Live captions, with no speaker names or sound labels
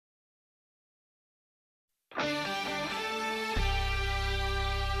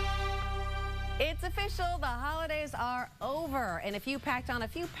official, the holidays are over. And if you packed on a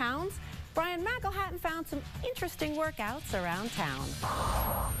few pounds, Brian McElhatton found some interesting workouts around town.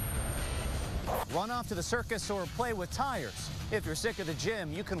 Run off to the circus or play with tires. If you're sick of the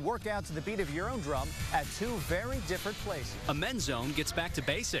gym, you can work out to the beat of your own drum at two very different places. A men's zone gets back to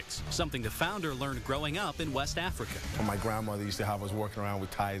basics, something the founder learned growing up in West Africa. Well, my grandmother used to have us working around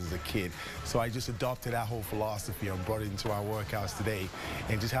with tires as a kid, so I just adopted that whole philosophy and brought it into our workouts today.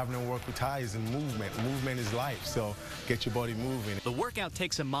 And just having them work with tires and movement. Movement is life, so get your body moving. The workout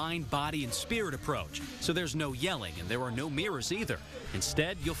takes a mind, body, and spirit approach, so there's no yelling and there are no mirrors either.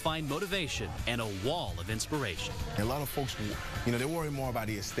 Instead, you'll find motivation and a wall of inspiration. And a lot of folks, they worry more about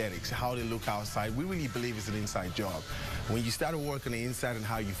the aesthetics, how they look outside. We really believe it's an inside job. When you start to work on the inside and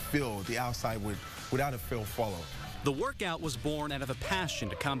how you feel, the outside without a feel follow. The workout was born out of a passion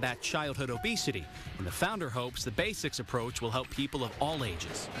to combat childhood obesity, and the founder hopes the basics approach will help people of all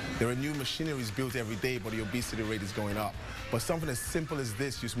ages. There are new machineries built every day, but the obesity rate is going up. But something as simple as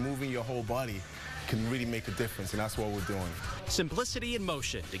this, just moving your whole body, can really make a difference, and that's what we're doing. Simplicity in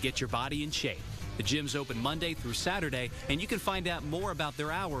motion to get your body in shape. The gym's open Monday through Saturday, and you can find out more about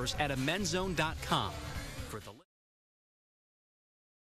their hours at amenszone.com.